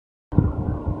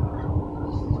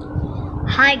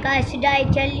Hi guys, today I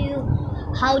tell you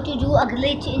how to do a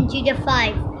glitch in GTA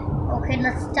 5. Okay,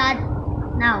 let's start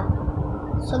now.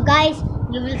 So guys,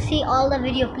 you will see all the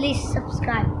video. Please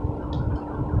subscribe.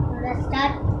 Let's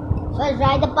start. First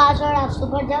write the password of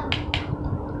Super Jump.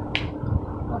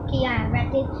 Okay, I have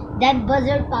written it. Then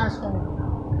buzzard password.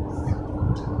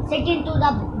 Sit into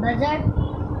the buzzard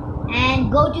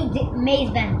and go to the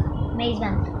maze bank. Maze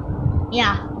bank.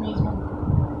 Yeah, maze bank.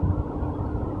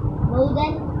 Go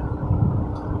then.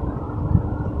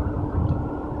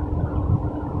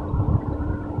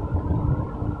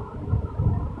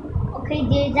 Okay,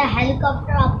 there is a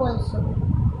helicopter up also.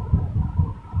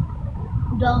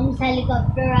 Dom's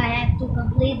helicopter, I have to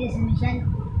complete this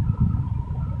mission.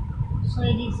 So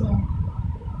it is here.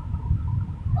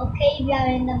 Okay, we are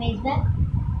in the maze bank.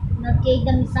 Now take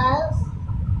the missiles.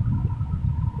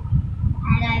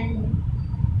 And I will...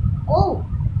 Oh!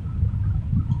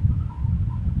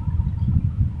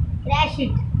 Crash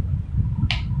it.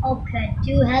 Okay,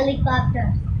 2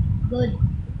 helicopters. Good.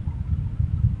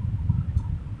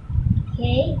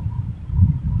 Okay.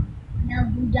 Now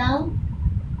go down.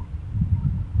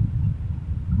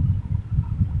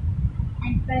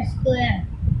 And press square.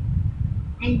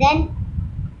 And then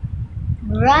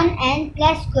run and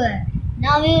press square.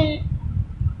 Now we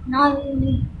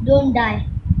don't die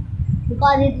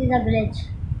because it is a glitch.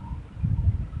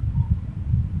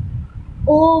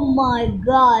 Oh my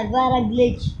god, what a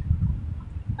glitch.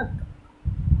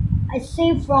 I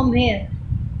save from here.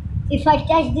 If I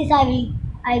touch this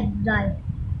I die.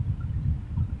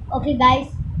 Okay guys,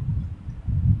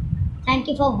 thank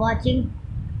you for watching.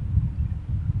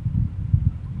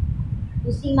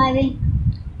 You see my will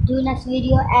do next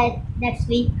video at next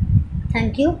week.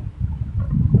 Thank you.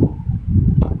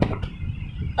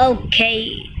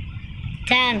 Okay.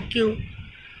 Thank you.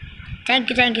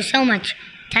 Thank you so much.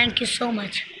 Thank you so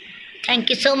much. Thank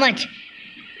you so much.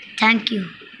 Thank you.